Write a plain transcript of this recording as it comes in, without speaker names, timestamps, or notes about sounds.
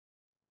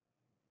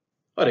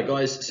Hi there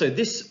guys, so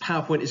this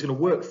PowerPoint is going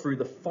to work through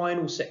the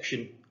final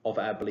section of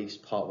our Beliefs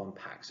Part 1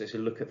 pack. So it's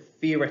going to look at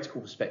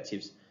theoretical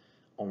perspectives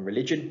on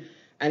religion,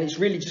 and it's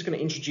really just going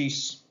to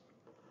introduce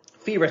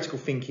theoretical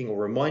thinking or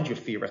remind you of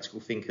theoretical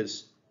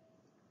thinkers,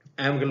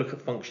 and we're going to look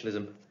at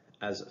functionalism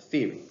as a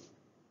theory.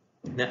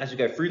 Now as we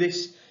go through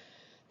this,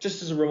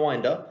 just as a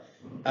reminder,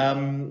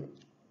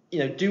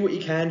 do what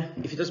you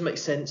can. If it doesn't make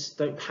sense,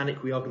 don't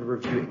panic. We are going to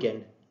review it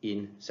again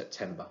in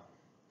September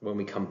when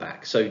we come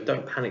back, so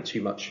don't panic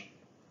too much.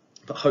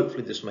 But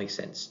hopefully this will make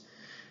sense.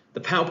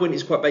 The PowerPoint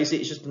is quite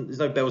basic. It's just, there's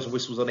no bells and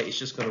whistles on it. It's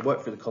just going to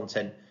work through the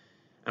content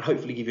and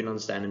hopefully give you an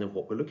understanding of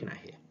what we're looking at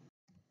here.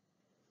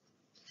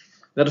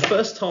 Now, the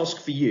first task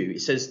for you,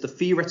 it says the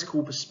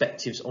theoretical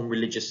perspectives on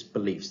religious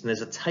beliefs. And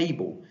there's a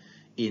table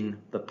in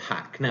the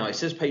pack. Now, it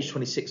says page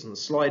 26 on the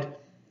slide.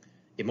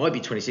 It might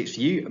be 26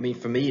 for you. I mean,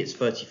 for me, it's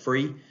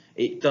 33.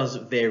 It does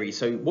vary.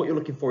 So what you're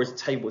looking for is a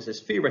table that says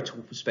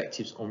theoretical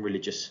perspectives on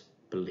religious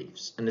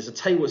beliefs. And there's a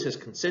table that says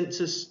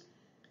consensus,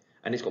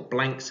 and it's got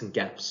blanks and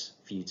gaps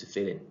for you to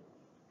fill in.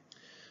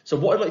 So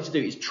what I'd like to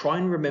do is try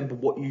and remember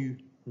what you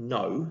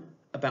know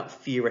about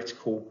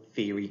theoretical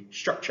theory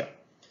structure.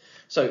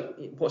 So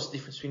what's the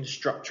difference between a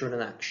structure and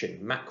an action?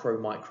 Macro,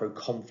 micro,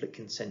 conflict,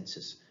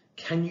 consensus.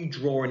 Can you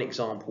draw an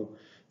example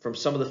from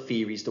some of the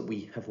theories that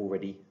we have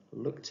already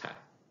looked at?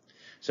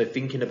 So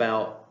thinking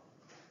about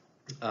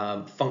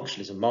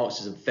functionalism,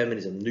 Marxism,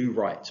 feminism, new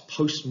rights,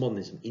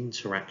 postmodernism,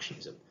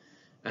 interactionism,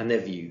 and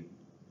their view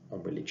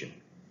on religion.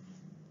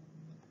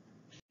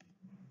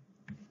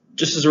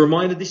 Just as a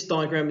reminder, this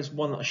diagram is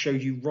one that I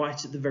showed you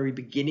right at the very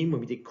beginning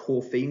when we did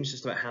core themes,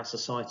 just about how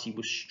society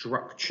was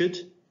structured.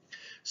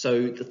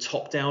 So the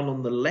top down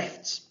on the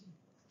left,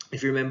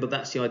 if you remember,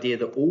 that's the idea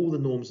that all the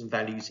norms and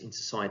values in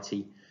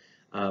society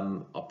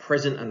are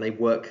present, and they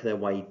work their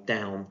way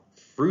down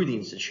through the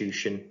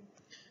institution,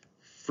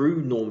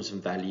 through norms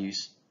and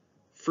values,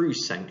 through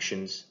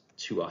sanctions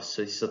to us.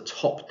 So this is a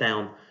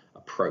top-down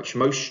approach.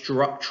 Most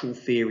structural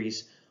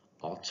theories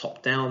are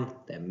top-down,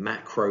 they're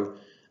macro,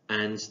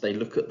 and they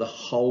look at the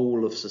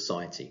whole of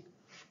society.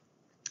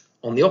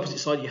 On the opposite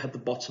side, you have the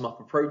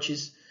bottom-up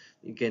approaches.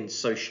 Again,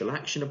 social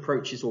action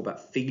approaches, all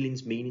about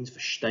feelings, meanings,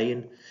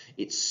 verstehen.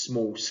 It's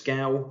small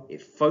scale.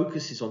 It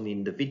focuses on the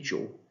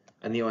individual,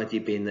 and the idea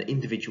being that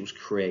individuals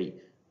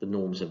create the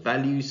norms and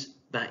values.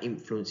 That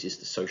influences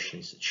the social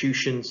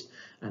institutions,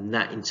 and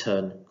that in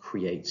turn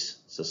creates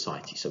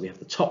society. So we have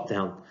the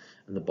top-down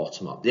and the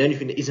bottom-up. The only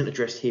thing that isn't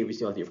addressed here is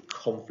the idea of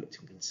conflict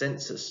and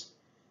consensus,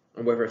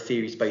 and whether a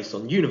theory is based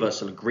on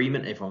universal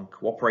agreement, everyone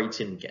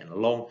cooperating and getting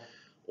along,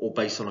 or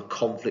based on a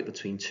conflict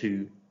between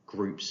two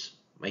groups,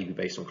 maybe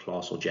based on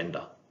class or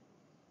gender.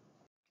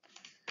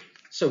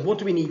 So what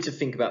do we need to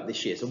think about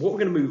this year? So what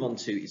we're going to move on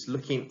to is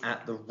looking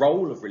at the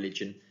role of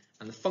religion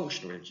and the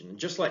function of religion. And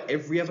just like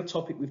every other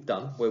topic we've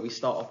done, where we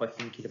start off by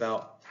thinking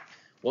about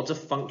what do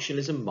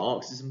functionalism,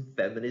 Marxism,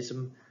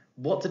 feminism,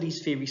 what do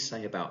these theories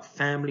say about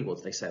family? What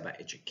do they say about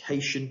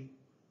education?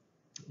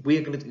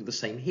 We're going to do the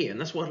same here, and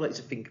that's what I'd like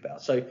to think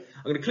about. So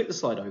I'm going to click the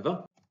slide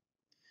over,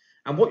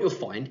 and what you'll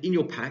find in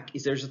your pack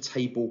is there's a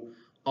table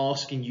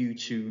asking you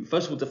to,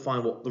 first of all,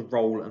 define what the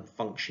role and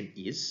function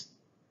is,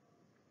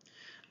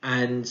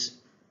 and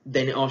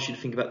then it asks you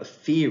to think about the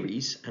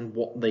theories and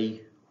what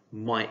they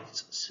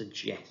might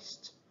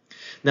suggest.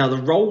 Now, the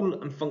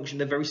role and function,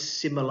 they're very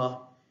similar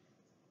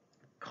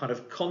kind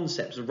of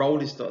concepts. The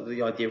role is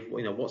the idea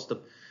of, what's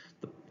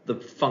the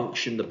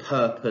function, the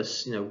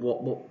purpose,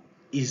 what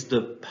is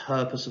the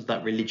purpose of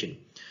that religion.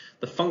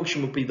 The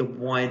function would be the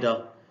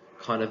wider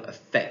kind of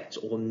effect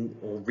or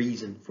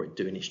reason for it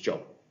doing its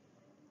job.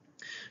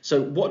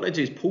 So what I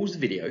do is pause the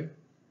video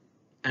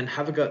and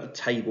have a go at the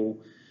table.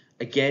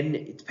 Again,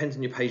 it depends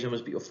on your page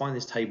numbers, but you'll find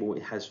this table.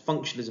 It has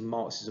functionalism,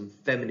 Marxism,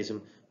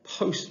 feminism,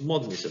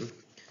 postmodernism,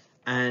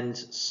 and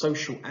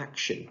social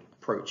action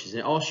approaches.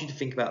 And it asks you to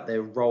think about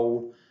their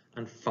role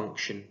and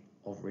function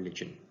of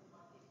religion.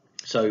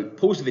 So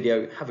pause the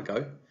video, have a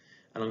go.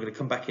 And I'm going to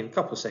come back in a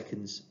couple of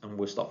seconds and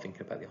we'll start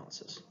thinking about the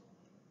answers.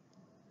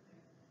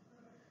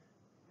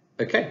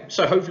 Okay,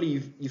 so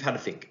hopefully you've had a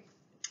think.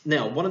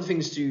 Now, one of the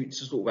things to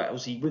talk about,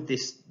 obviously, with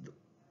this,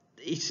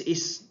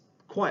 it's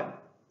quite,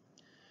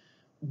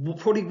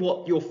 probably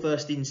what your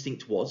first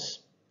instinct was,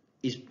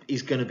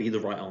 is going to be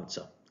the right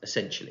answer,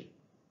 essentially.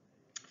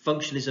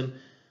 Functionalism,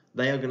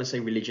 they are going to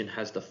say religion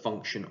has the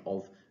function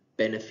of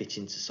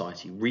benefiting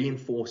society,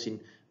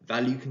 reinforcing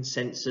value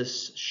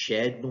consensus,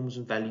 shared norms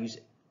and values,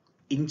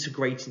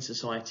 integrating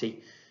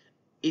society.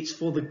 It's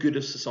for the good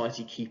of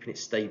society, keeping it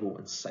stable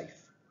and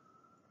safe.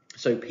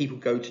 So people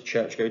go to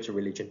church, go to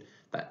religion,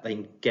 that they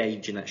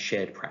engage in that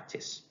shared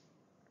practice.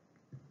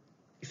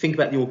 You think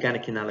about the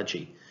organic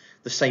analogy,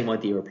 the same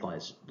idea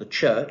applies. The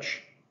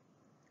church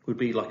would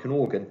be like an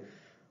organ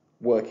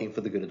working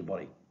for the good of the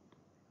body.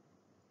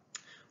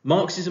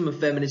 Marxism and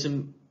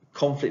feminism,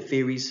 conflict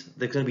theories,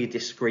 there's going to be a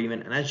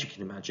disagreement, and as you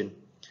can imagine,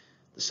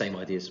 the same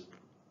ideas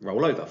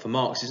roll over. For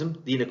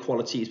Marxism, the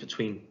inequality is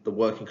between the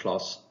working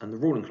class and the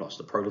ruling class,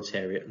 the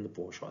proletariat and the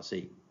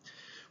bourgeoisie.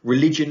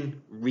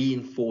 Religion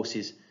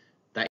reinforces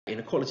that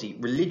inequality.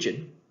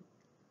 Religion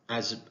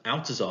as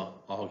Altazar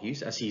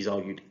argues, as he's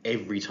argued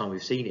every time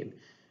we've seen him,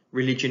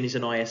 religion is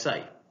an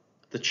ISA.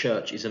 The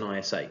church is an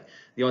ISA.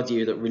 The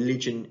idea that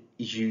religion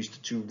is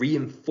used to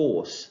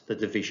reinforce the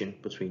division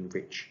between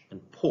rich and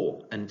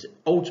poor, and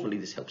ultimately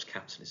this helps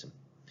capitalism.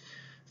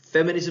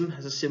 Feminism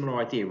has a similar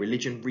idea.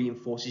 Religion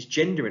reinforces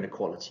gender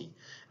inequality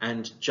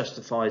and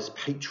justifies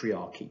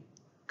patriarchy,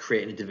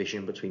 creating a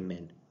division between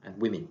men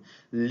and women.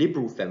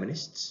 Liberal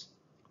feminists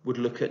would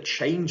look at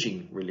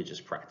changing religious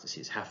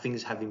practices, how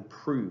things have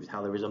improved,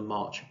 how there is a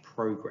march of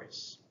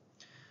progress.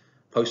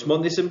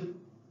 Postmodernism,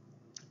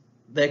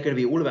 they're going to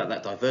be all about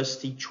that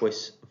diversity,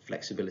 choice, and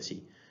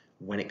flexibility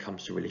when it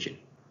comes to religion.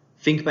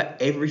 Think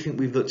about everything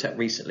we've looked at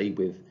recently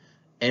with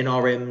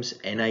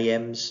NRMs,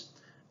 NAMs,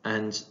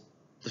 and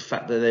the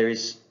fact that there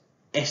is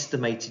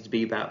estimated to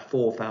be about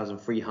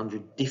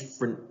 4,300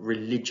 different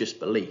religious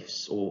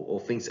beliefs or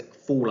things that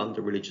fall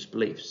under religious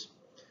beliefs.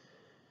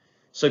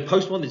 So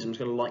postmodernism is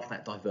going to like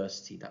that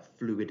diversity, that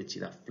fluidity,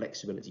 that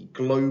flexibility.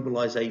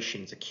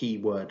 Globalization is a key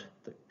word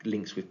that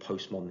links with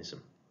postmodernism.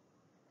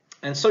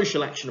 And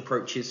social action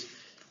approaches,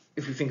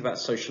 if we think about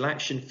social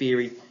action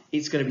theory,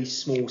 it's going to be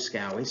small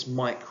scale, it's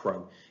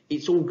micro.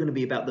 It's all going to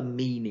be about the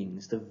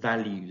meanings, the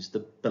values,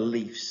 the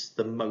beliefs,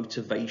 the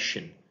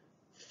motivation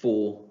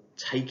for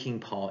taking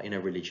part in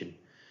a religion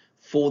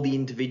for the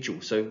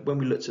individual. So when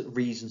we looked at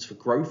reasons for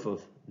growth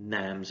of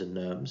NAMs and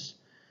NERMs,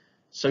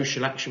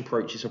 social action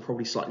approaches are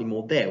probably slightly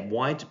more there.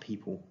 Why do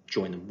people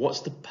join them?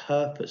 What's the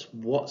purpose?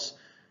 What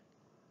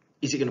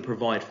is it going to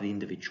provide for the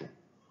individual?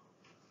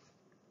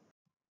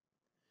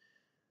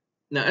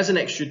 Now, as an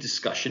extra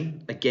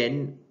discussion,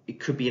 again, it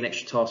could be an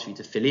extra task for you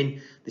to fill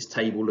in this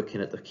table, looking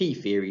at the key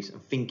theories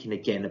and thinking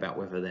again about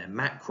whether they're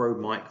macro,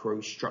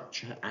 micro,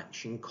 structure,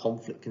 action,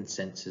 conflict,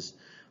 consensus,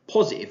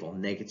 positive or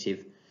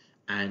negative,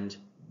 and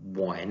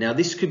why. Now,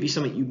 this could be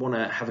something you want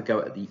to have a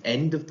go at the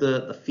end of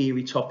the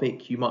theory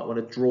topic. You might want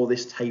to draw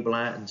this table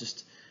out and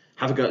just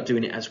have a go at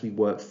doing it as we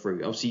work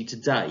through. Obviously,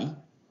 today,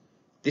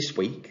 this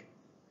week,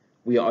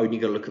 we are only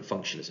going to look at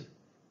functionalism.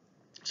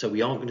 So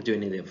we aren't going to do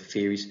any of the other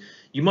theories.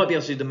 You might be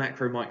able to do the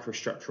macro, micro,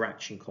 structure,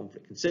 action,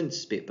 conflict,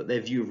 consensus bit, but their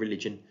view of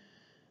religion,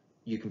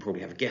 you can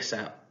probably have a guess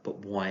at, but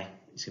why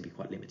is going to be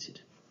quite limited.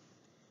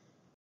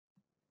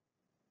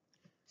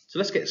 So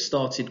let's get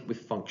started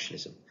with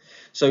functionalism.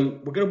 So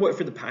we're going to work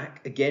through the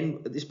pack. Again,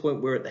 at this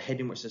point, we're at the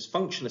heading which says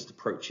functionalist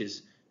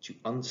approaches to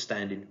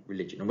understanding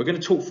religion. And we're going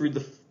to talk through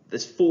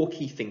there's 4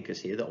 key thinkers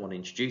here that I want to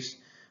introduce,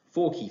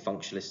 4 key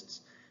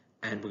functionalists,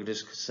 and we're going to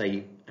just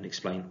say and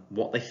explain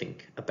what they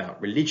think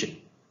about religion.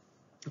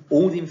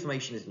 All the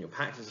information is in your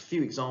pack. There's a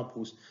few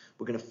examples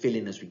we're going to fill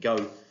in as we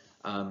go,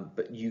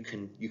 but you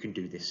can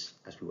do this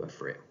as we work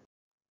through it.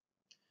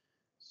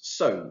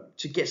 So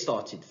to get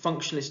started,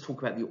 functionalists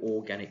talk about the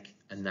organic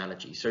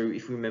analogy. So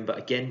if you remember,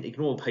 again,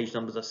 ignore the page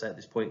numbers I say at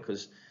this point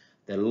because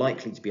they're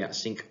likely to be out of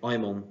sync.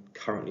 I'm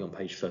currently on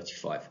page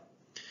 35.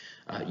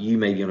 You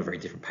may be on a very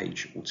different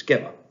page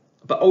altogether.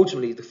 But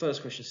ultimately, the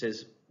first question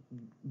says,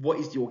 what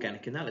is the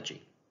organic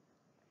analogy?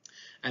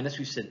 And as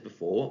we've said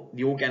before,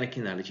 the organic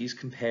analogy is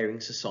comparing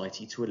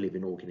society to a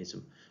living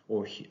organism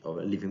or a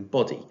living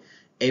body.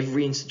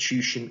 Every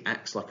institution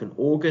acts like an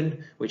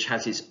organ which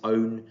has its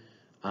own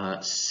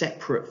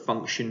separate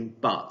function,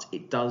 but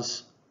it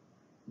does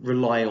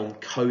rely on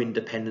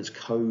co-independence,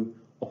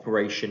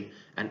 cooperation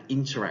and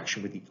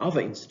interaction with the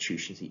other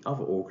institutions, the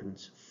other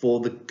organs, for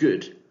the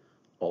good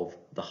of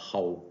the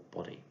whole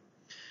body.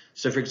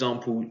 So for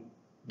example,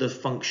 the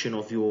function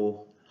of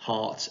your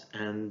heart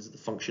and the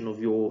function of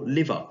your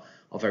liver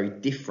are very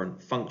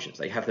different functions.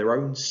 They have their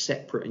own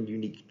separate and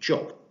unique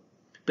job.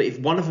 But if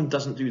one of them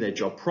doesn't do their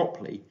job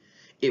properly,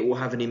 it will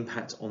have an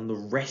impact on the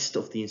rest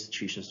of the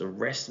institutions, the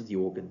rest of the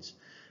organs,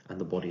 and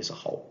the body as a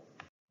whole.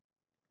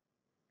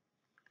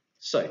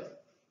 So,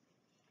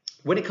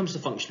 when it comes to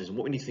functionalism,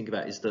 what we need to think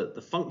about is that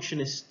the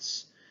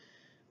functionists'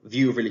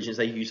 view of religion is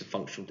they use a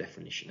functional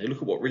definition. They look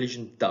at what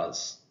religion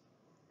does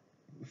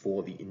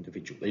for the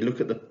individual. They look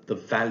at the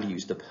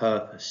values, the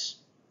purpose,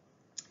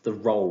 the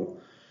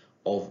role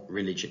of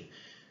religion.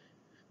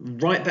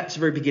 Right back to the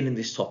very beginning of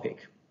this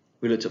topic,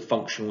 we looked at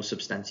functional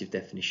substantive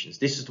definitions.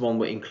 This is the one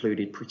that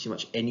included pretty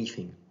much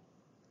anything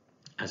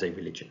as a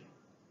religion.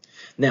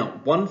 Now,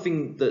 one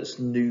thing that's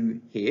new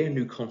here, a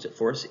new concept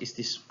for us, is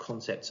this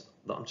concept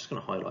that I'm just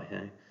going to highlight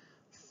here,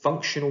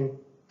 functional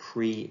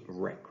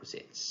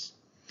prerequisites.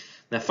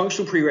 Now,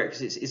 functional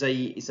prerequisites is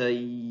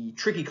a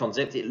tricky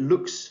concept. It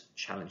looks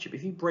challenging, but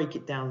if you break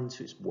it down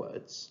into its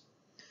words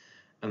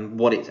and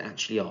what it's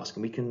actually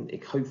asking, we can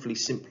hopefully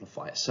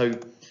simplify it. So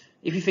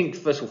if you think,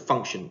 first of all,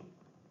 function,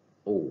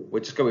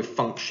 we'll just go with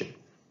function.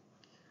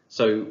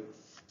 So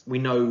we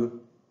know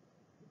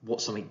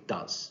what something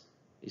does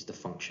is the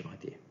function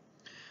idea.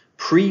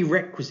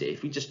 Prerequisite,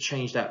 if we just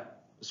change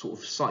that sort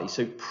of slightly,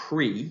 so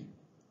pre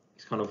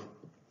is kind of,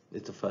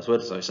 it's the first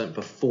word, so something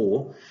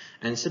before,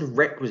 and instead of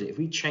requisite, if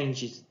we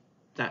change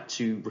that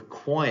to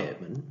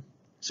requirement,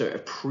 so a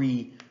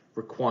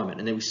pre-requirement,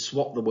 and then we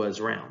swap the words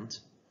around,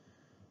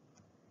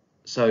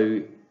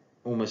 so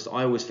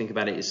I always think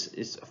about it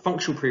is a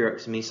functional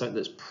prerequisite means something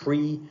that's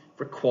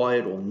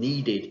pre-required or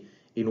needed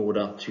in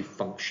order to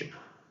function.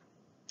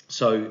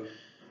 So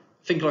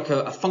think like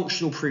a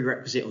functional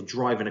prerequisite of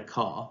driving a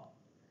car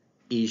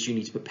is you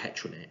need to put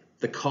petrol in it.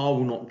 The car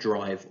will not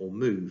drive or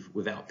move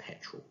without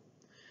petrol.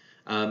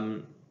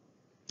 And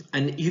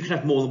you can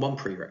have more than one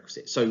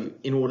prerequisite. So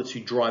in order to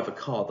drive a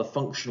car, the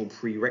functional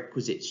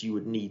prerequisites you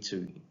would need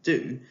to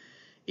do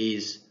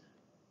is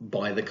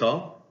buy the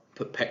car,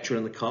 put petrol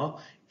in the car,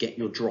 get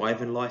your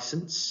driving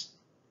license.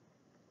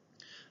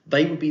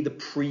 They would be the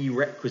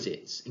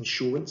prerequisites.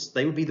 Insurance,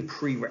 they would be the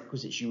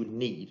prerequisites you would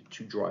need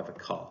to drive a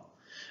car.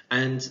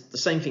 And the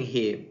same thing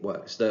here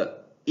works,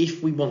 that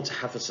if we want to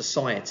have a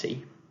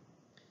society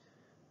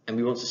and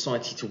we want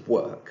society to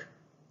work,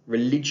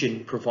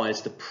 religion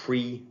provides the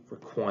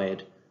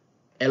pre-required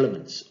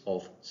elements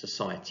of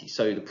society.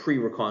 So the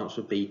pre-requirements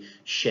would be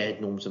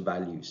shared norms and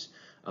values.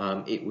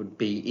 It would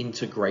be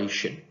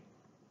integration.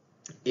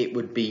 It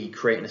would be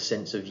creating a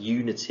sense of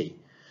unity.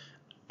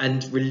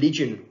 And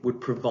religion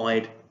would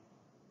provide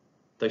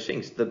those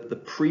things. The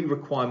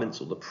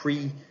pre-requirements or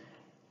the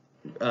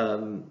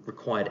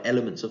required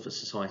elements of a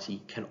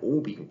society can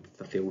all be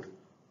fulfilled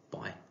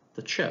by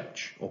the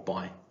church or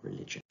by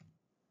religion.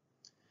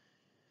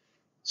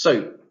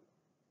 So,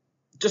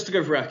 just to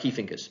go through our key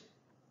thinkers: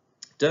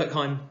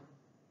 Durkheim,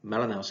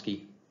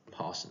 Malinowski,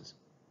 Parsons,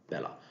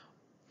 Bella.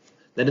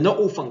 They're not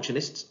all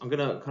functionalists. I'm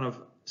going to kind of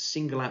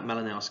single out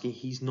Malinowski.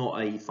 He's not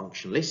a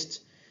functionalist.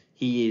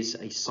 He is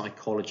a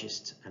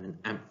psychologist and an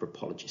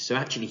anthropologist. So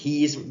actually,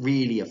 he isn't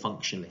really a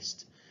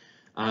functionalist.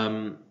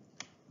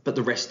 But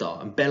the rest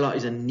are. And Bella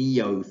is a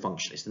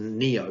neo-functionalist. And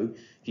neo,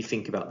 if you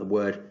think about the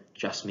word,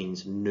 just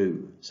means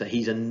new. So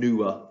he's a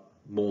newer,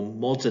 more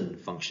modern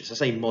functionalist. I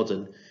say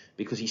modern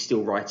because he's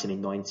still writing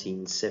in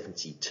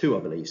 1972, I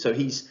believe. So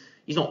he's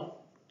not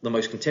the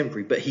most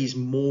contemporary, but he's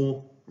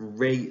more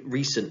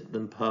recent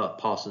than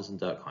Parsons and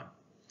Durkheim.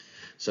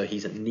 So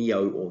he's a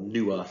neo or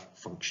newer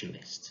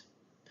functionalist.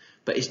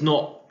 But it's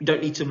not, you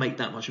don't need to make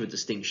that much of a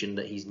distinction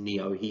that he's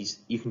neo.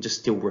 You can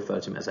just still refer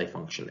to him as a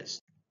functionalist.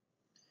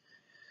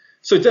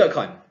 So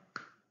Durkheim,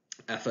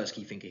 our first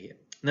key thinker here.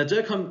 Now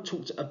Durkheim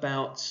talked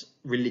about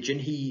religion.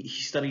 He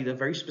studied a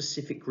very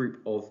specific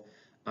group of,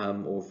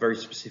 or very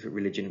specific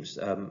religion. It was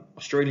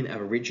Australian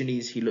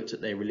Aborigines. He looked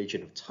at their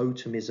religion of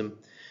totemism.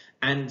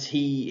 And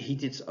he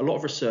did a lot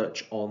of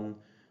research on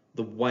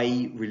the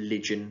way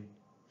religion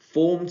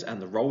formed and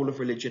the role of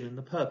religion and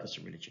the purpose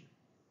of religion.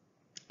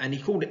 And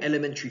he called it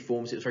elementary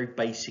forms. It was very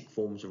basic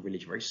forms of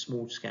religion, very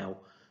small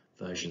scale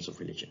versions of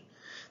religion.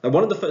 Now,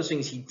 one of the first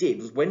things he did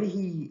was when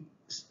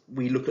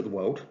we look at the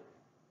world,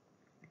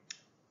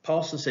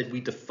 Parsons said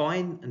we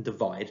define and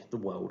divide the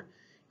world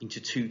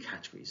into two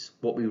categories,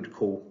 what we would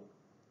call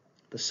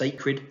the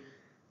sacred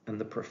and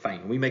the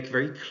profane. We make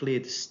very clear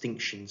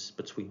distinctions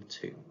between the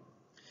two.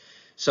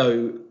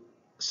 So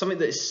something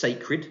that is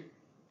sacred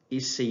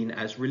is seen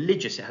as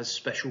religious. It has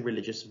special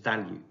religious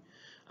value.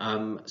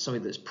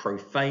 Something that's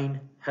profane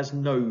has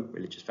no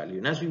religious value.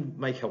 And as we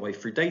make our way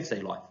through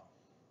day-to-day life,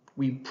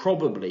 we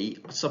probably,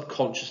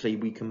 subconsciously,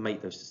 we can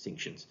make those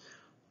distinctions.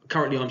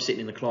 Currently, I'm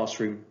sitting in a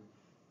classroom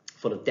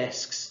full of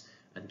desks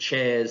and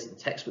chairs and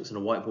textbooks and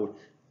a whiteboard.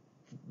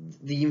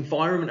 The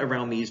environment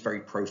around me is very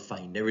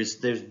profane.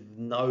 There's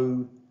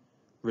no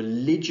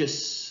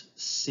religious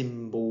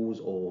symbols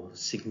or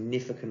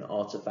significant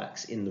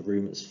artifacts in the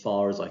room as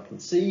far as I can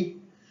see.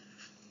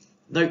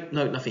 No,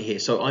 nothing here.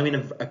 So I'm in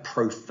a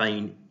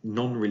profane,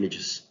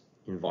 non-religious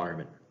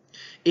environment.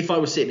 If I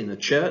was sitting in a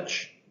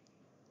church,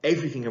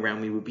 everything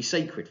around me would be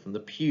sacred, from the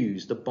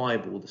pews, the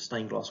Bible, the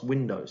stained glass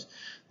windows.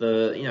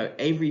 The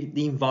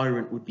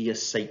environment would be a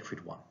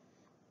sacred one.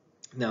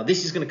 Now,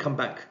 this is going to come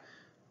back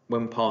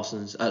when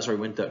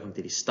Durkheim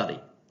did his study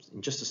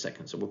in just a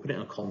second. So we'll put it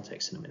in a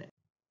context in a minute.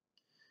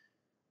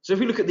 So if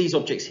we look at these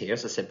objects here,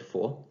 as I said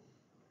before,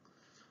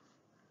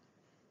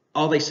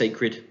 are they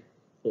sacred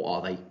or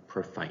are they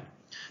profane?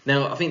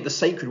 Now, I think the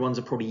sacred ones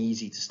are probably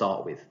easy to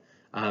start with.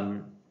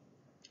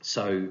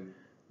 So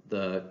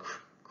the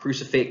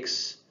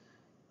crucifix,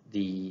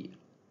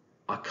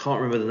 I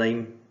can't remember the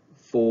name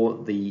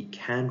for the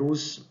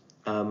candles.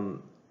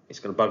 It's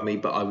going to bug me,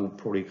 but I will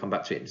probably come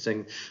back to it in a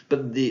second.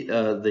 But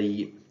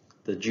the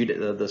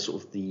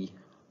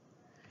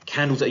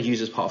candles that are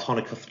used as part of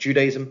Hanukkah for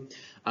Judaism,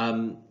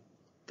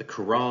 the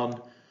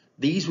Quran,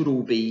 these would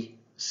all be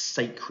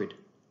sacred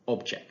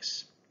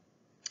objects.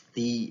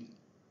 The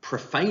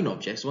profane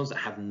objects, the ones that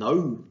have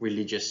no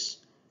religious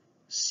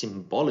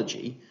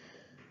symbology,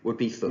 would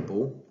be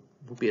football,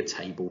 would be a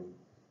table,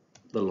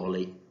 the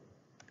lolly,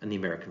 and the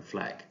American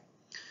flag.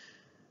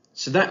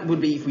 So that would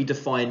be if we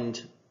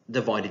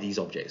divided these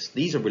objects.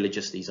 These are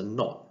religious, these are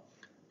not.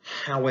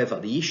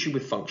 However, the issue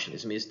with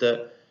functionalism is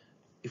that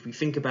if we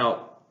think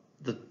about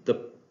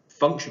the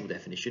functional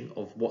definition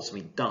of what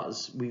something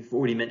does, we've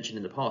already mentioned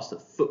in the past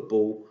that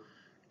football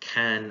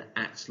can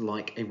act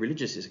like a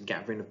religious. It's a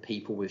gathering of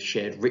people with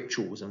shared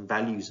rituals and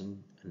values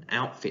and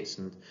outfits,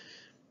 and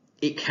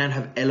it can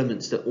have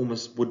elements that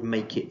almost would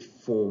make it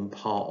form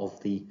part of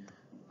the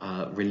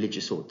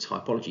religious sort of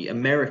typology.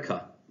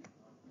 America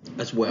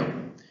as well,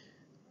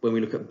 when we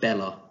look at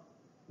Bella,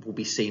 will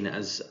be seen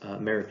as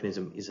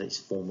Americanism is a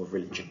form of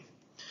religion.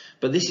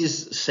 But this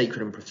is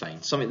sacred and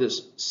profane, something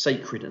that's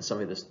sacred and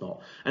something that's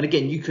not. And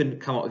again, you can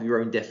come up with your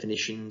own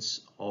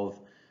definitions of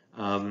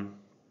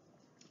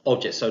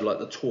objects. So like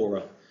the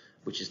Torah,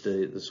 which is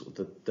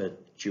the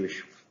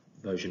Jewish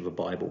version of the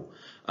Bible,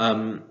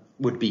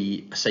 would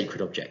be a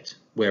sacred object,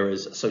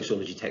 whereas a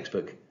sociology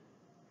textbook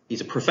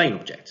is a profane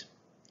object.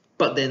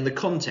 But then the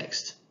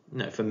context,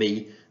 for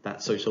me,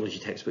 that sociology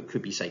textbook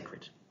could be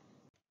sacred.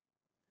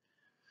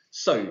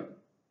 So,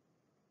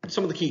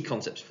 some of the key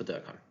concepts for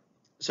Durkheim.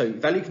 So,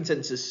 value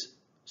consensus,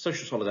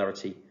 social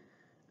solidarity,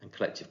 and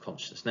collective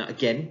consciousness. Now,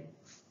 again,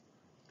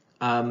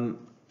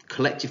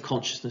 collective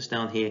consciousness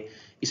down here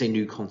is a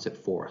new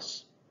concept for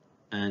us.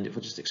 And if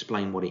I just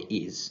explain what it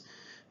is,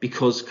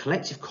 because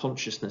collective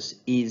consciousness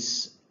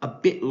is a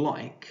bit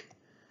like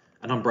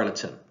an umbrella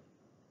term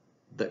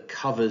that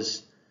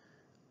covers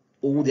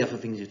all the other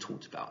things you've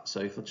talked about.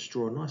 So if I just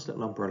draw a nice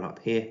little umbrella up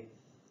here,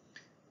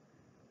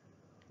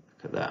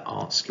 look at that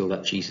art skill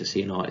that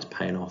GCSE in art is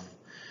paying off.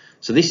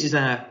 So this is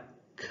our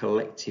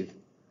collective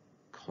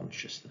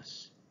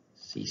consciousness,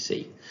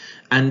 CC.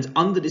 And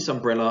under this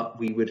umbrella,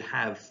 we would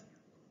have,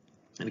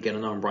 and again, I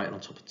know I'm writing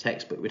on top of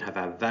text, but we'd have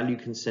our value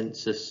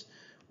consensus,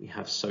 we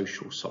have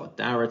social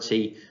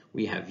solidarity,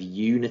 we have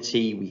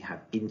unity, we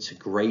have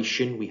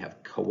integration, we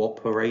have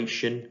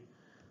cooperation.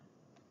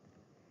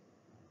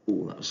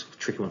 Oh, that was a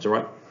tricky one to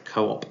write.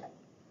 Co-op.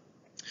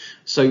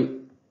 So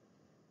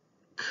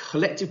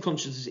collective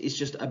consciousness is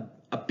just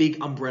a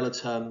big umbrella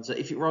term. So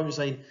if you're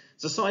saying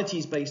society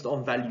is based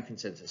on value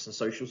consensus and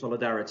social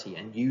solidarity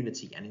and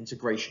unity and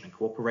integration and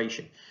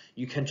cooperation,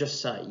 you can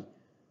just say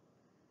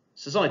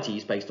society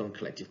is based on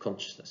collective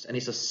consciousness. And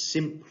it's a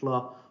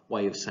simpler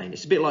way of saying it.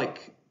 It's a bit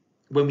like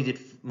when we did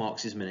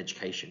Marxism in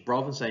education.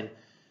 Rather than saying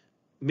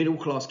middle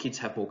class kids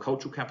have more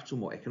cultural capital,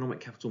 more economic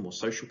capital, more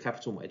social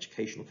capital, more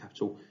educational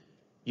capital,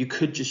 you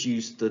could just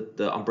use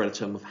the umbrella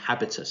term of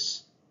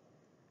habitus.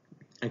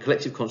 And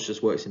collective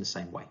consciousness works in the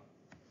same way.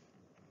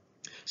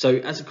 So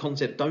as a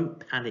concept,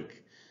 don't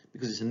panic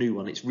because it's a new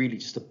one. It's really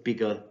just a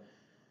bigger,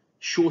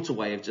 shorter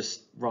way of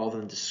just, rather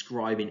than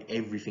describing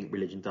everything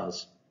religion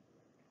does,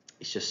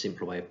 it's just a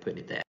simpler way of putting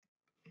it there.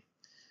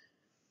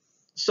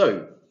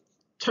 So,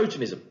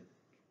 totemism.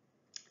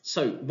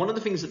 So one of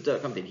the things that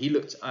Durkheim did, he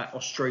looked at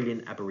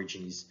Australian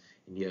Aborigines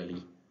in the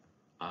early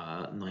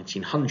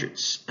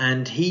 1900s,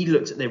 and he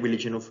looked at their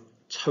religion of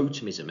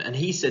totemism, and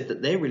he said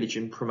that their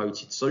religion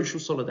promoted social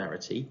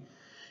solidarity,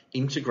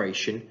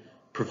 integration,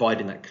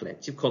 providing that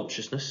collective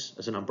consciousness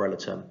as an umbrella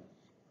term,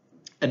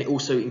 and it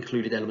also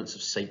included elements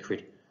of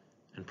sacred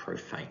and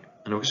profane.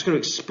 And I'm just going to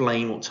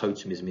explain what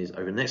totemism is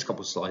over the next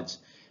couple of slides,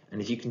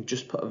 and if you can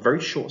just put a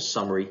very short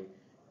summary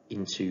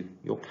into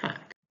your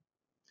pack.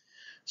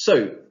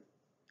 So,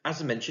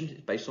 as I mentioned,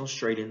 it's based on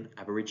Australian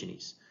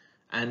Aborigines,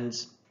 and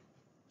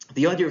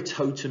the idea of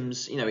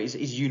totems,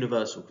 is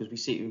universal because we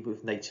see it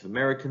with Native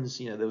Americans.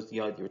 There was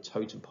the idea of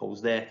totem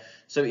poles there.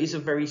 So it is a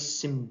very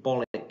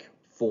symbolic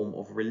form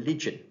of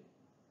religion.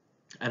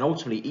 And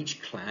ultimately,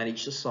 each clan,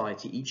 each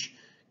society, each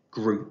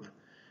group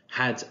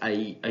had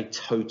a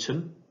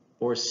totem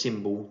or a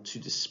symbol to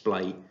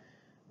display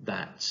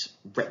that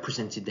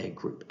represented their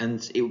group.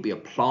 And it would be a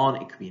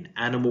plant, it could be an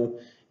animal,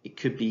 it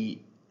could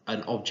be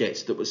an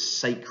object that was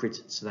sacred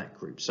to that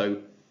group.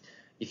 So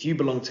if you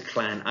belong to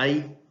clan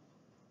A,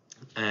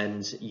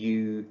 and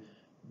you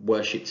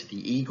worship to the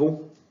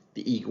eagle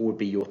would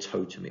be your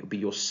totem. It would be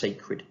your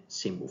sacred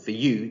symbol. For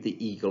you,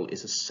 the eagle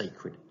is a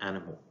sacred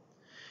animal.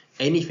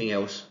 Anything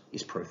else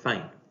is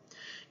profane.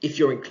 If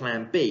you're in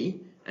clan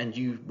B and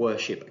you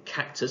worship a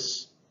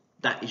cactus,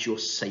 that is your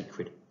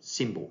sacred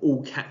symbol.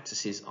 All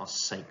cactuses are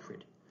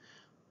sacred.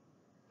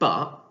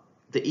 But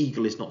the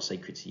eagle is not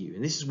sacred to you.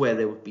 And this is where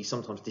there would be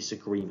sometimes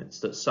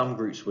disagreements, that some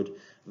groups would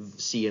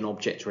see an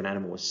object or an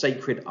animal as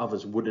sacred,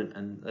 others wouldn't,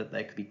 and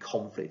there could be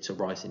conflict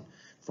arising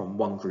from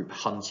one group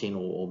hunting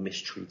or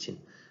mistreating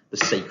the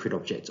sacred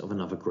object of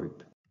another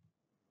group.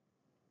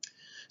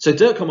 So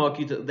Durkheim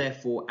argued that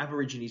therefore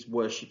Aborigines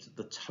worshipped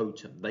the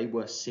totem. They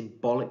were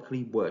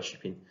symbolically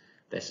worshipping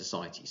their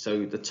society.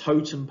 So the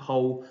totem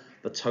pole,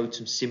 the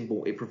totem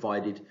symbol, it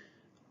provided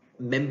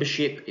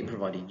membership, it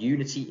provided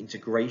unity,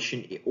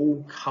 integration, it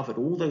all covered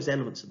all those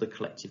elements of the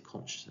collective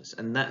consciousness,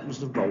 and that was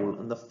the role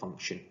and the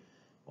function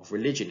of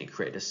religion. It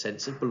created a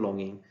sense of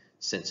belonging,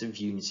 sense of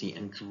unity,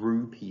 and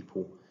drew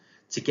people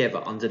together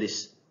under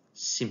this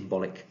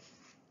symbolic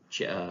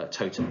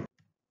totem.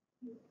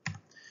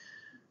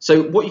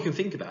 So what you can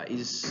think about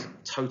is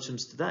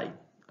totems today.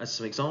 As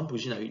some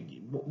examples,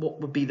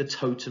 what would be the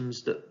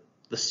totems, that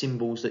the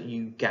symbols that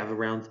you gather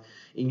around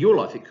in your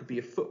life? It could be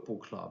a football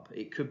club,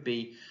 it could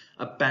be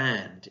a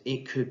band,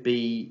 it could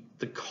be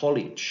the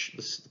college,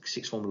 the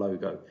sixth form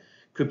logo,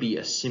 could be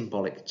a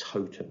symbolic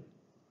totem.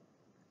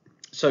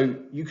 So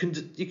you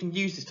can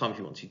use this time if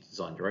you want to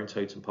design your own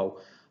totem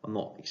pole. I'm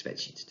not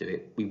expecting you to do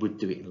it. We would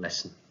do it in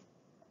lesson.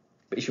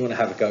 But if you want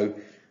to have a go,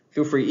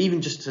 feel free,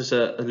 even just as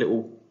a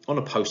little on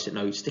a post-it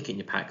note, stick it in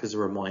your pack as a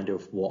reminder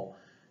of what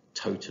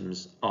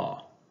totems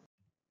are.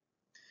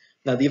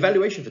 Now, the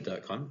evaluation for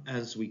Durkheim,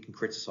 as we can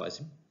criticise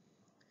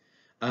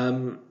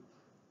him,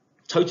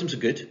 totems are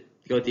good.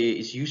 The idea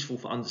is useful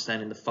for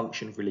understanding the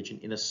function of religion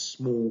in a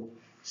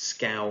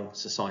small-scale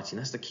society, and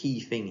that's the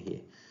key thing here.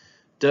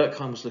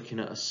 Durkheim was looking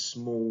at a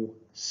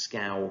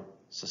small-scale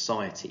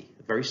society,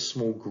 a very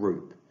small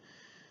group.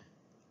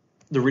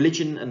 The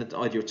religion and the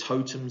idea of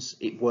totems,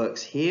 it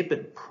works here,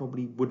 but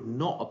probably would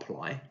not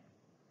apply,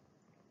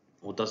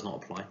 or does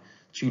not apply,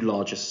 to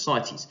larger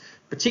societies,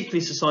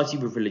 particularly society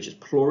with religious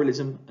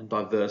pluralism and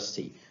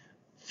diversity.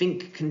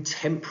 Think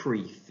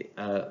contemporary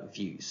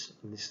views,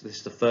 and this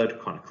is the third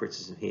kind of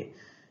criticism here.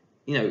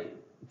 You know,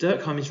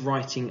 Durkheim is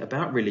writing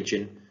about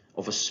religion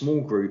of a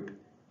small group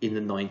in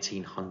the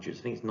 1900s.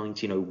 I think it's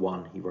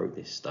 1901 he wrote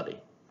this study.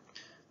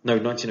 No,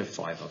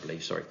 1905, I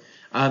believe, sorry.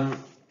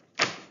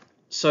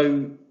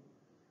 So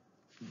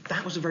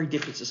that was a very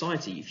different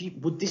society.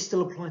 Would this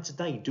still apply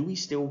today? Do we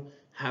still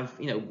have,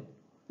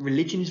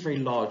 religion is very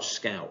large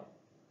scale.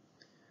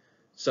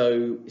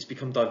 So it's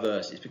become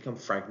diverse, it's become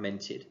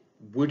fragmented.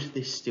 Would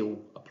this still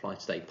apply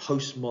today?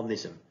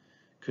 Postmodernism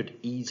could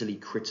easily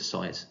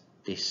criticize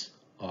this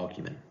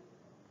argument.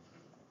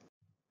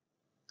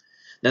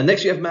 Now,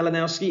 next we have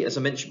Malinowski. As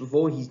I mentioned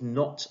before, he's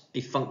not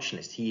a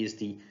functionalist. He is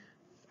the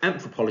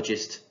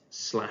anthropologist /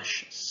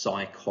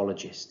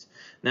 psychologist.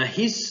 Now,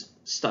 his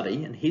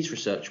study and his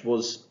research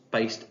was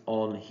based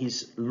on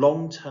his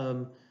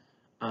long-term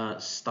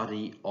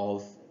study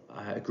of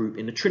a group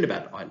in the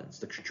Trinidad Islands,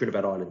 the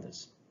Trinidad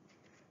Islanders.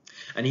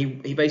 And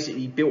he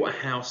basically built a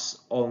house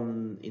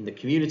in the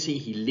community.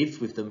 He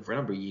lived with them for a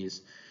number of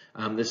years.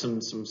 There's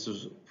some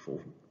sort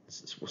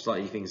of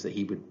slightly things that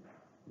he would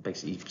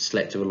basically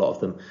slept with a lot of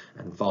them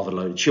and fathered a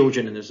load of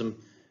children. And there's some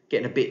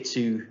getting a bit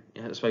too,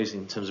 I suppose,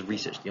 in terms of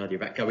research, the idea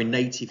about going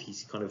native. He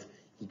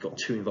got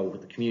too involved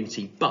with the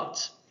community.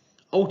 But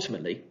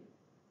ultimately,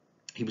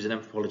 he was an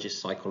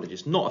anthropologist,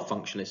 psychologist, not a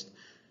functionalist,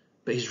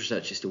 but his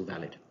research is still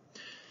valid.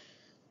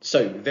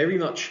 So very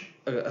much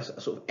a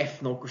sort of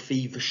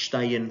ethnography,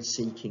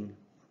 Verstehen-seeking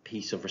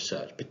piece of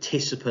research,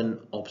 participant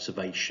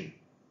observation.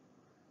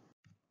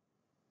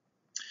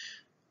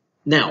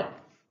 Now,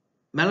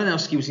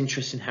 Malinowski was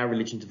interested in how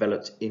religion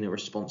developed in a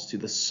response to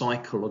the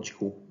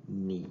psychological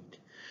need.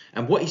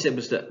 And what he said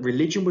was that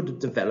religion would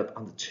develop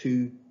under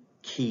two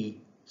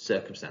key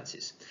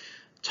circumstances: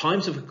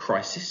 times of a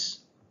crisis,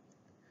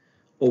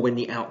 or when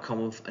the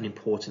outcome of an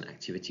important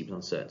activity was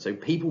uncertain. So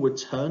people would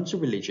turn to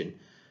religion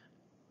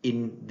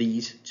in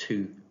these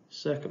two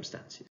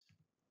circumstances.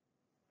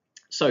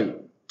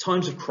 So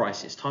times of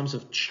crisis, times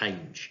of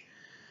change.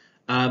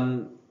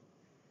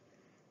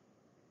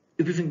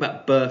 If we think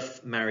about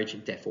birth, marriage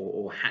and death,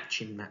 or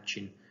hatching,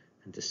 matching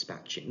and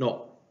dispatching,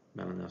 not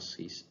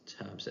Malinowski's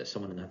terms there,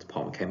 someone in that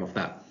department came off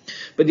that.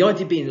 But the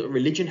idea being that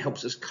religion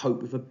helps us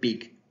cope with a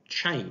big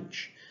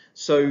change.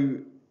 So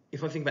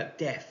if I think about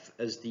death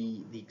as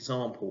the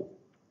example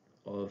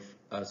of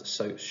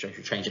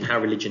social change and how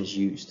religion is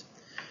used,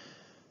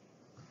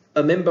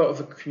 a member of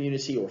a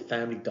community or a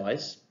family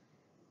dies,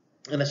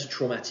 and that's a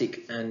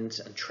traumatic and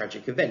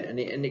tragic event, and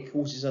it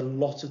causes a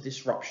lot of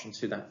disruption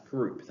to that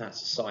group, that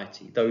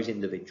society, those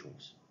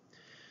individuals.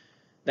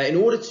 Now, in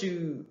order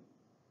to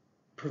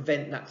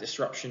prevent that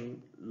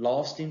disruption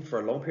lasting for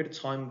a long period of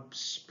time,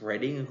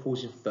 spreading and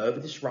causing further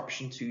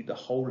disruption to the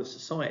whole of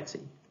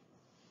society,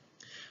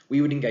 we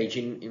would engage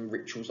in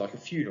rituals like a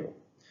funeral.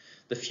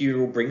 The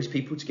funeral brings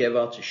people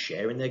together to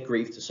share in their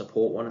grief, to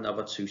support one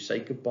another, to say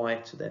goodbye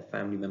to their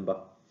family member.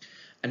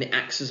 And it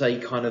acts as a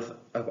kind of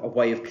a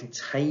way of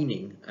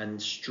containing and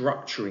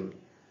structuring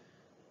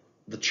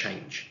the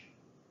change.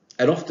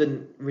 And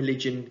often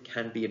religion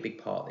can be a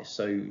big part of this.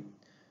 So,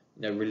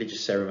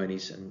 religious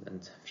ceremonies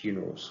and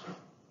funerals.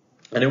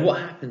 And then what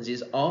happens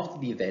is after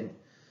the event,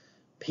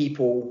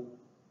 people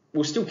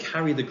will still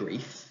carry the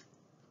grief,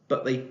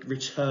 but they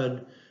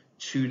return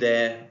to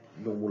their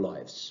normal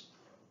lives.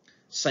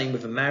 Same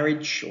with a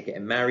marriage or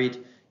getting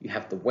married. You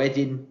have the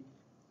wedding,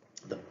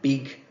 the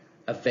big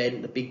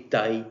event, the big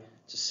day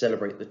to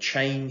celebrate the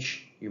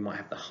change. You might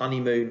have the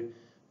honeymoon,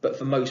 but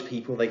for most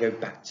people, they go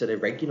back to their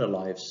regular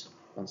lives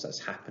once that's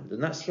happened.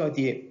 And that's the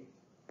idea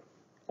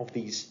of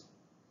these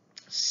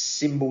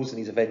symbols and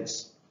these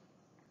events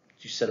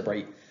to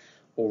celebrate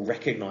or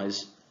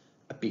recognize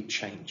a big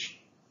change.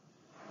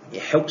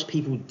 It helps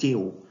people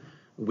deal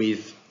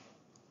with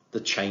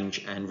the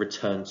change and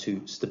return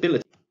to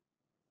stability.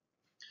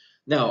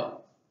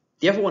 Now,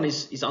 the other one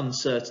is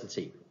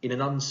uncertainty in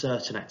an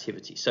uncertain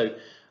activity. So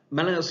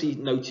Malinowski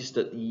noticed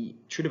that the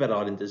Trinidad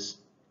Islanders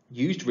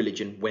used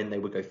religion when they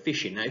would go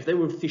fishing. Now, if they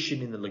were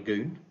fishing in the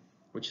lagoon,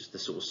 which is the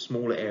sort of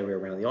smaller area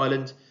around the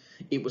island,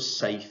 it was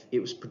safe, it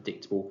was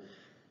predictable,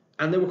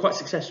 and they were quite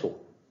successful.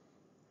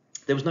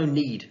 There was no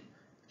need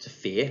to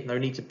fear, no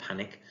need to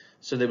panic,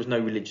 so there was no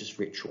religious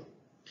ritual.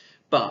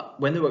 But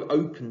when they were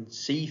open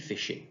sea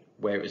fishing,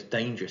 where it was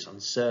dangerous,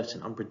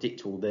 uncertain,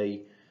 unpredictable,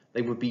 they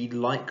would be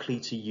likely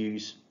to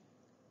use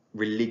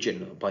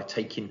religion by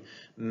taking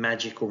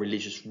magic or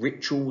religious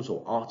rituals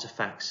or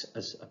artifacts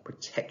as a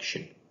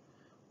protection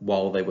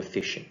while they were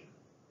fishing.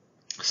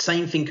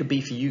 Same thing could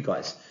be for you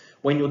guys.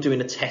 When you're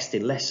doing a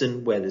tested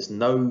lesson where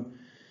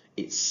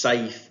it's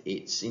safe,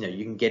 you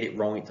can get it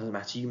wrong, it doesn't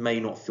matter. You may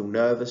not feel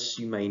nervous,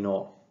 you may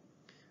not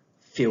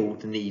feel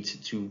the need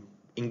to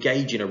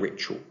engage in a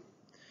ritual.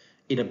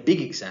 In a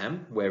big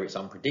exam where it's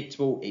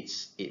unpredictable,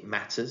 it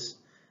matters,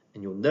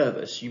 and you're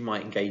nervous, you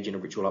might engage in a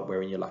ritual like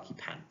wearing your lucky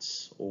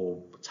pants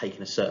or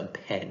taking a certain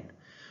pen,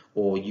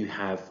 or you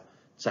have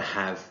to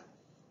have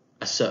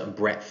a certain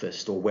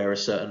breakfast or wear a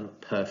certain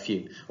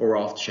perfume or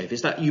aftershave.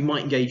 It's that you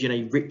might engage in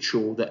a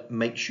ritual that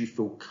makes you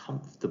feel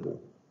comfortable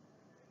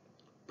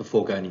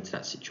before going into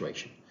that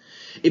situation.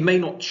 It may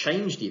not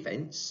change the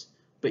events,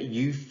 but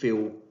you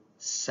feel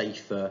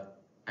safer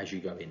as you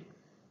go in.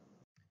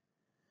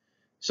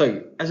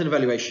 So, as an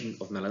evaluation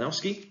of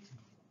Malinowski,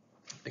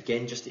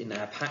 again, just in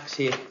our packs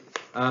here,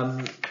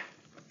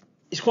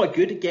 it's quite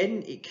good.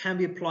 Again, it can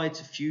be applied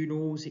to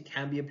funerals, it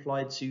can be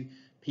applied to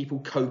people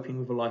coping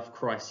with a life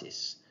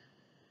crisis.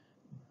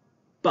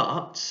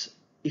 But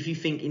if you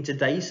think in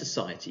today's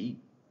society,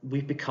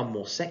 we've become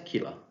more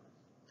secular.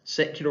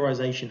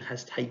 Secularization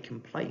has taken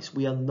place.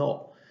 We are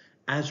not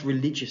as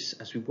religious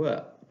as we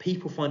were.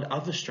 People find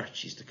other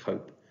strategies to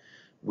cope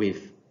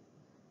with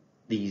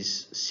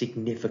these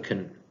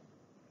significant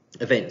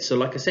events. So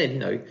like I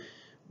said,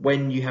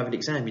 when you have an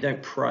exam, you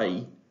don't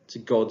pray to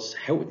God's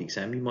help with the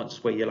exam, you might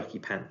just wear your lucky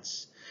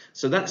pants.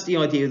 So that's the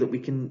idea that we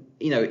can,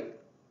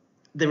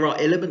 there are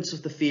elements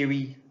of the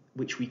theory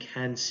which we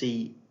can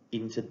see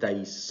in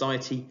today's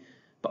society,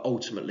 but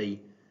ultimately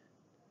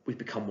we've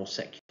become more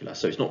secular.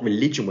 So it's not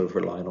religion we're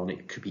relying on,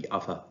 it could be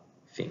other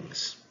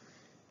things.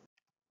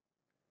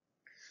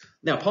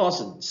 Now,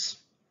 Parsons.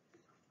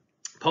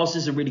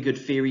 Parsons is a really good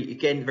theory.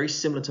 Again, very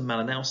similar to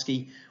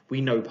Malinowski.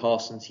 We know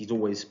Parsons, he's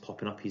always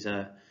popping up. He's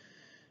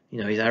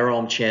he's our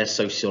armchair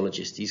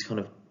sociologist. He's kind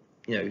of,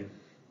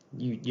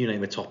 you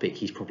name a topic,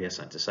 he's probably has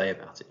something to say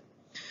about it.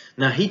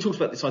 Now, he talks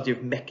about this idea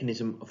of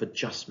mechanism of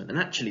adjustment. And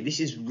actually, this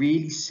is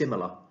really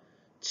similar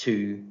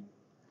to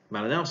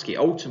Malinowski.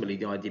 Ultimately,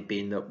 the idea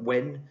being that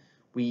when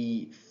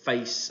we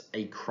face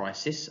a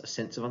crisis, a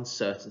sense of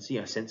uncertainty,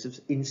 a sense of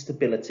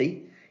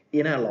instability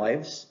in our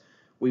lives,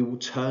 we will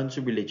turn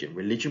to religion.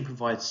 Religion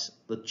provides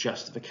the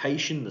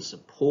justification, the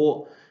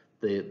support,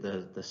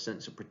 the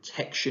sense of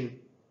protection,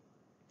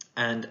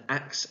 and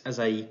acts as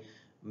a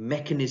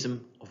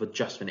mechanism of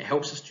adjustment. It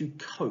helps us to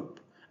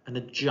cope and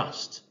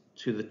adjust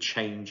to the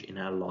change in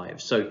our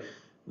lives. So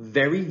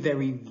very,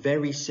 very,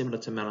 very similar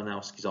to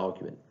Malinowski's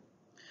argument.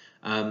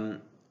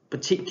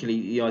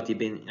 Particularly the idea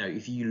being,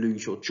 if you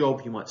lose your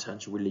job, you might turn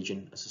to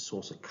religion as a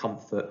source of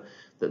comfort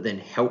that then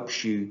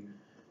helps you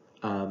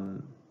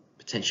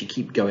potentially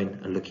keep going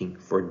and looking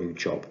for a new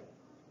job.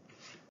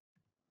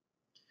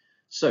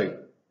 So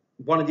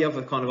one of the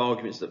other kind of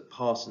arguments that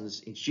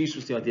Parsons introduced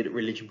was the idea that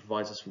religion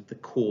provides us with the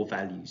core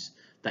values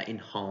that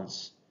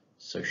enhance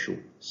social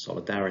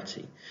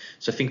solidarity.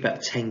 So think about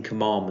the 10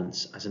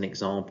 Commandments as an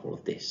example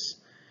of this.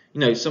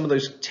 Some of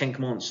those 10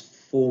 Commandments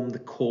form the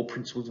core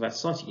principles of our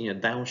society.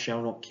 Thou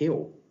shalt not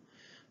kill,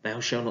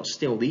 thou shalt not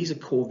steal. These are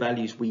core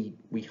values we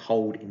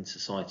hold in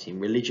society, and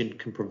religion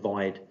can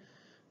provide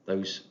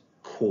those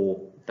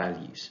core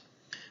values.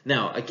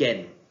 Now,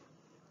 again,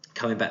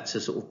 coming back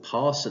to sort of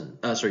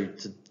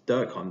to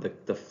Durkheim,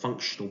 the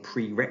functional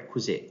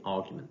prerequisite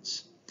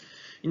arguments.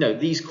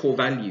 These core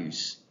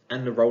values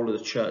and the role of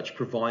the church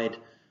provide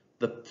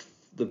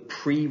the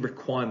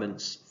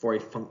pre-requirements for a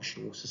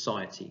functional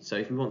society. So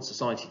if we want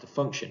society to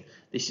function,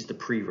 this is the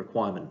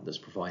pre-requirement that's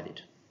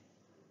provided.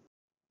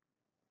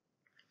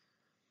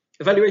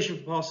 Evaluation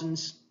for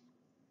Parsons,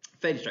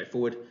 fairly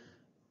straightforward.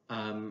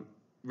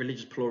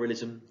 Religious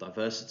pluralism,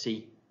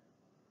 diversity.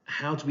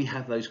 How do we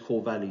have those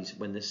core values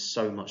when there's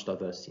so much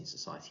diversity in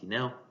society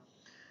now?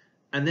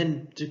 And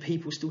then, do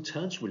people still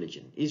turn to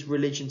religion? Is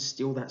religion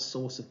still that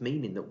source of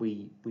meaning that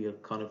we are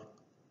kind of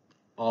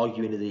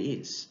arguing that it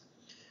is?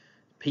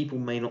 People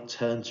may not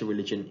turn to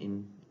religion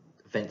in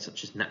events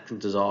such as natural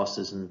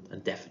disasters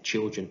and death of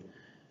children.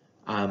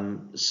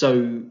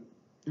 So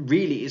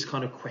really it's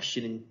kind of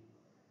questioning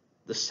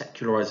the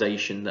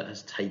secularization that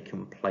has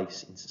taken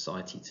place in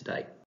society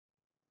today.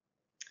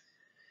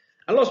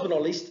 And last but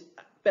not least,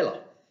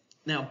 Bella.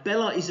 Now,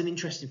 Bella is an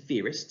interesting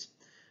theorist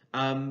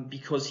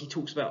because he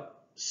talks about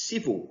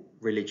civil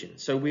religion.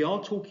 So we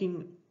are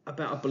talking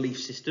about a belief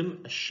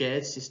system, a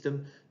shared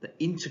system that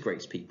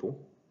integrates people,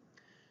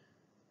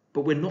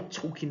 but we're not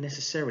talking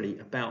necessarily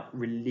about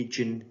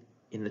religion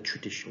in the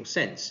traditional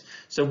sense.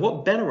 So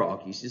what Bella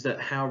argues is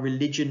that how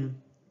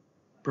religion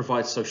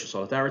provides social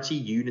solidarity,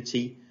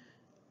 unity,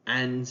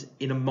 and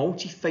in a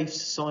multi-faith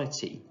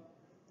society,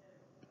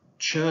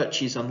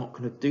 churches are not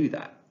going to do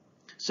that.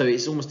 So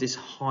it's almost this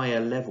higher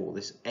level,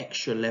 this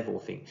extra level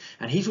thing.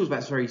 And he talks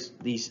about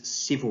these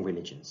civil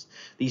religions,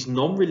 these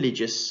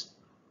non-religious,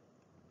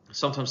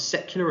 sometimes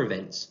secular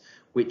events,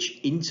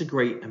 which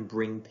integrate and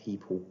bring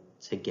people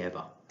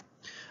together.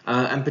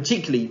 And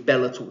particularly,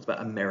 Bella talks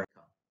about America.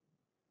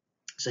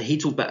 So he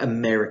talked about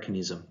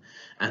Americanism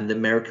and the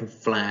American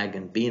flag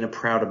and being a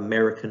proud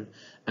American,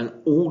 and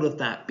all of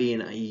that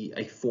being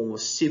a form of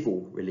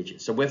civil religion.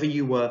 So whether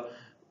you were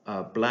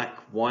black,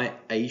 white,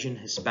 Asian,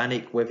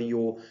 Hispanic, whether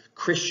you're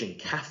Christian,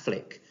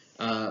 Catholic,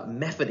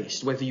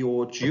 Methodist, whether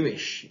you're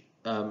Jewish,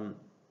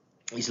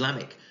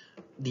 Islamic,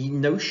 the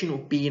notion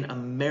of being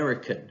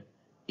American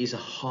is a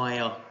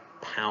higher,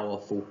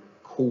 powerful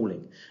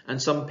calling.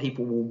 And some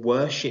people will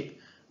worship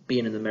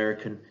being an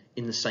American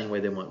in the same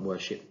way they might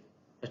worship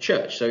a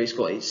church. So it's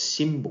got its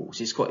symbols,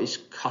 it's got its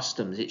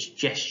customs, its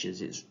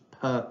gestures, its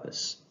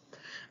purpose.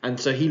 And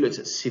so he looked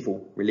at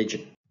civil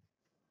religion.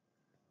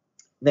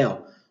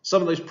 Now,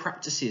 some of those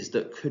practices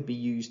that could be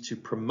used to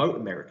promote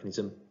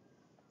Americanism,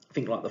 I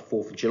think like the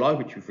 4th of July,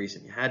 which we've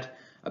recently had,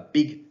 a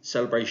big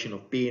celebration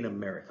of being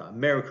America.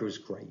 America is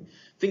great.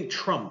 Think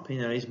Trump,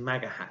 his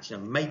MAGA hats,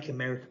 make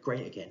America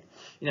great again.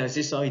 It's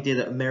this idea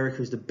that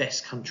America is the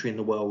best country in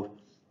the world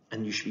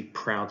and you should be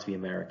proud to be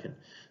American.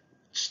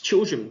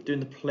 Children doing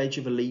the Pledge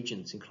of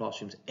Allegiance in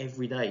classrooms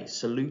every day,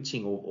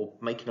 saluting or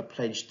making a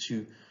pledge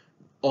to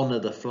honour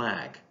the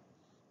flag.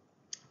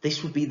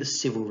 This would be the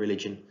civil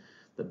religion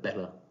that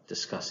Bella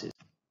discusses.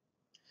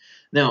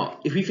 Now,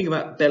 if we think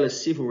about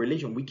Bella's civil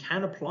religion, we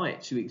can apply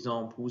it to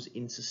examples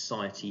in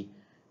society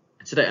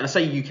today. And I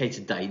say UK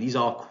today, these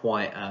are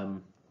quite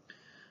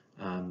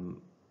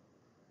kind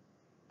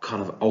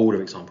of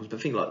older examples,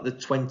 but think like the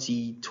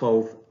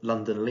 2012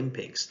 London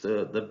Olympics,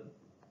 the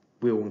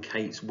Will and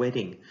Kate's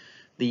wedding,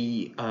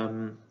 the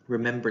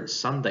Remembrance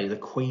Sunday, the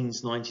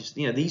Queen's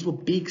 90th, these were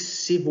big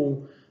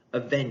civil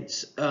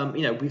events.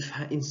 We've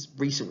had in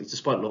recent weeks,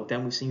 despite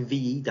lockdown, we've seen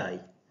VE Day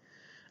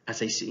as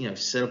they,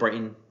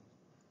 celebrating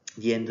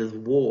the end of the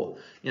war.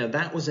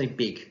 That was a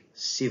big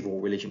civil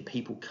religion,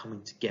 people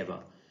coming together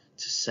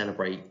to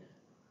celebrate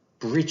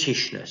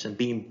Britishness and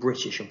being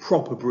British and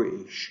proper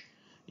British.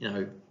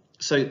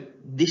 So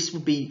this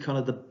would be kind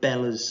of the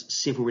Bella's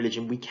civil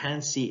religion. We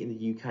can see it in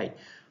the UK,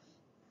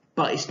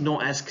 but it's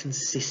not as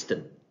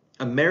consistent.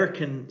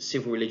 American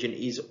civil religion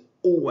is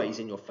always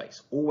in your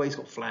face, always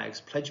got flags,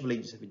 Pledge of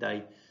Allegiance every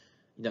day.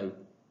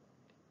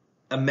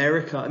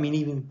 America,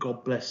 even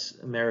God bless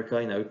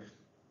America,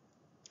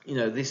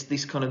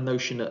 this kind of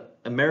notion that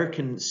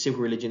American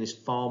civil religion is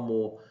far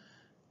more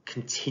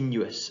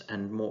continuous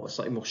and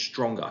slightly more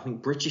stronger. I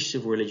think British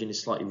civil religion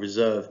is slightly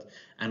reserved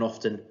and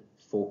often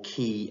for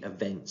key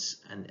events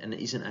and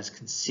it isn't as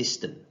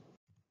consistent.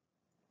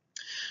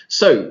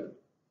 So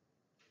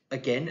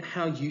again,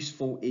 how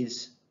useful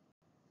is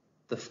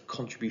the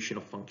contribution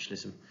of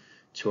functionalism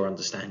to our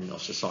understanding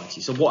of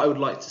society? So what I would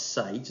like to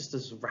say, just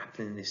as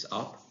wrapping this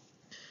up,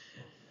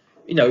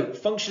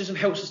 functionalism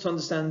helps us to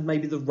understand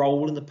maybe the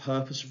role and the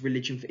purpose of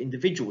religion for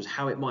individuals,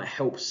 how it might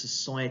help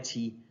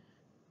society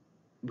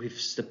with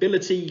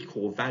stability,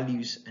 core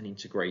values, and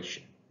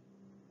integration.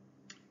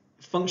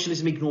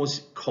 Functionalism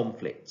ignores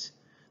conflict,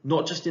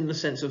 not just in the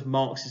sense of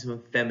Marxism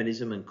and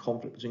feminism and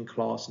conflict between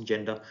class and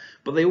gender,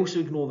 but they also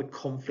ignore the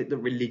conflict that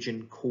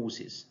religion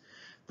causes.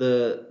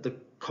 The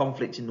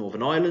conflict in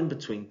Northern Ireland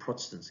between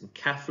Protestants and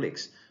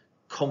Catholics,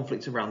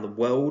 conflict around the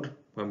world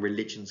when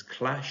religions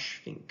clash.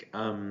 I think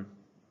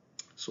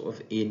sort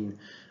of in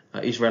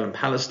Israel and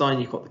Palestine,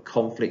 you've got the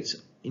conflict,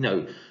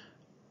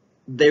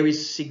 there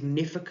is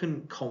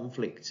significant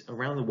conflict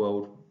around the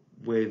world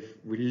with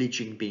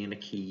religion being a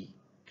key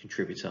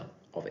contributor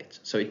of it.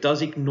 So it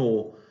does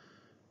ignore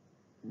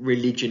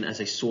religion as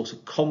a source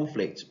of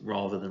conflict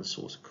rather than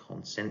source of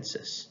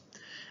consensus.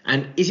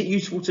 And is it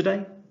useful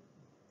today?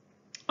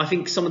 I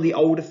think some of the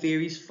older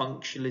theories,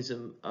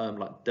 functionalism,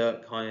 like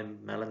Durkheim,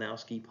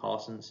 Malinowski,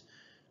 Parsons,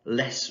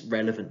 less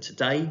relevant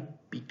today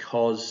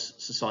because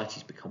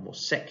society's become more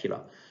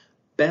secular.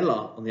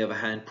 Bella, on the other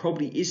hand,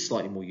 probably is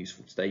slightly more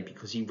useful today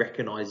because he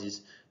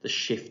recognises the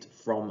shift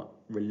from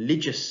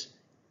religious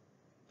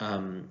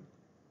kind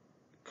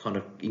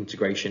of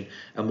integration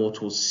and more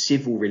towards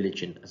civil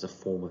religion as a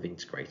form of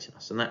integrating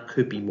us. And that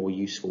could be more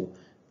useful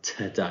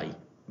today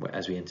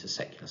as we enter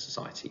secular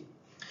society.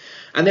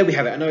 And there we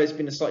have it. I know it's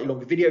been a slightly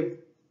longer video,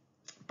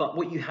 but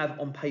what you have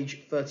on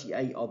page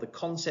 38 are the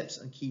concepts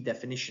and key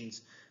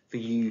definitions for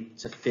you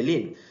to fill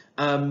in.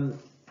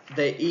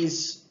 There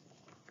is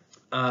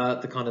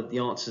the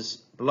answers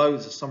below.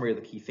 There's a summary of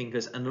the key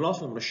thinkers, and the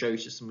last one I'm going to show you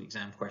is just some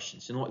exam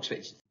questions. You're not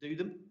expected to do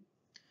them,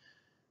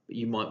 but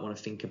you might want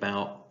to think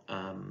about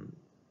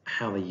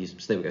how they use them.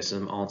 So there we go,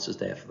 some answers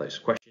there for those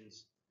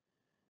questions.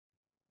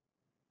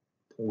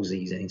 Pause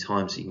these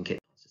anytime so you can get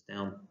the answers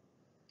down.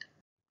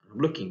 I'm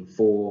looking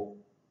for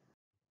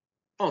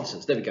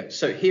answers. There we go.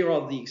 So here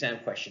are the exam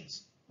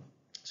questions.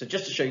 So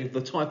just to show you the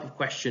type of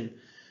question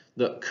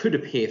that could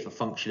appear for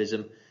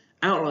functionalism: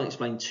 outline and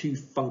explain 2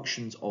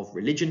 functions of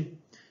religion.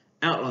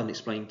 Outline and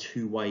explain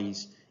 2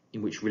 ways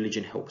in which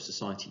religion helps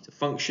society to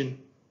function.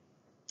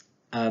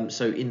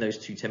 So in those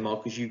 2 10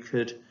 markers, you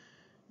could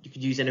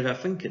use any of our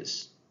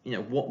thinkers.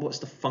 What's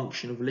the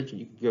function of religion?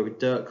 You could go with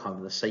Durkheim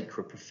and the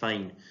sacred,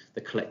 profane,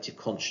 the collective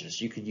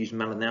consciousness. You could use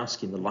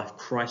Malinowski and the life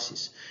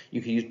crisis.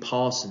 You could use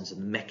Parsons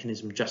and the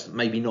mechanism of justice.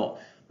 Maybe not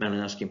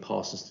Malinowski and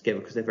Parsons together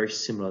because they're very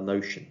similar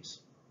notions.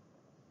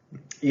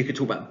 You could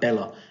talk about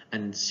Bella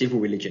and civil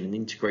religion and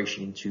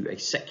integration into a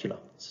secular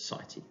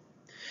society.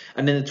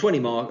 And then the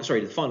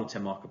final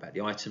 10 mark about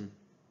the item,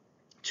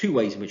 2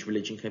 ways in which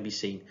religion can be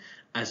seen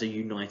as a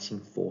uniting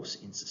force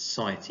in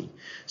society.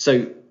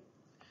 So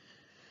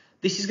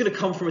this is going to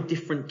come from a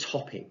different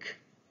topic.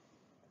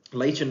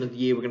 Later in the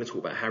year, we're going to talk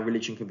about how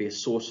religion can be a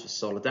source for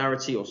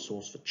solidarity or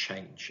source for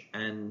change.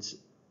 And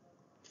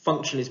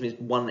functionalism is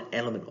one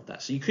element of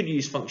that. So you could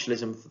use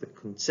functionalism for the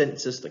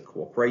consensus, the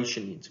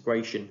cooperation, the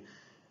integration,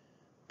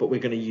 but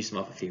we're going to use some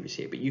other theories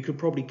here. But you could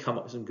probably come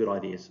up with some good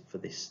ideas for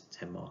this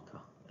 10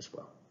 marker as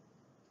well.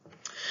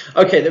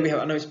 Okay, there we have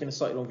it. I know it's been a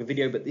slightly longer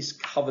video, but this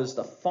covers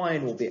the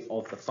final bit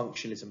of the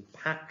functionalism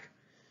pack.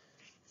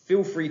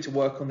 Feel free to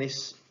work on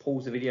this,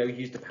 pause the video,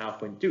 use the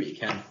PowerPoint, do what you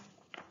can.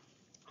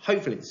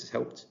 Hopefully this has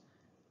helped,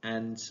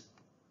 and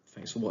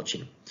thanks for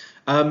watching.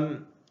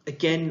 Again,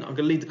 I'm going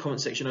to leave the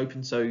comment section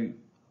open, so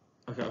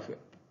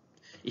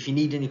if you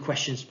need any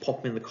questions,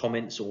 pop them in the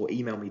comments or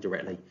email me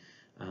directly.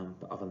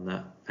 But other than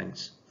that,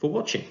 thanks for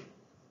watching.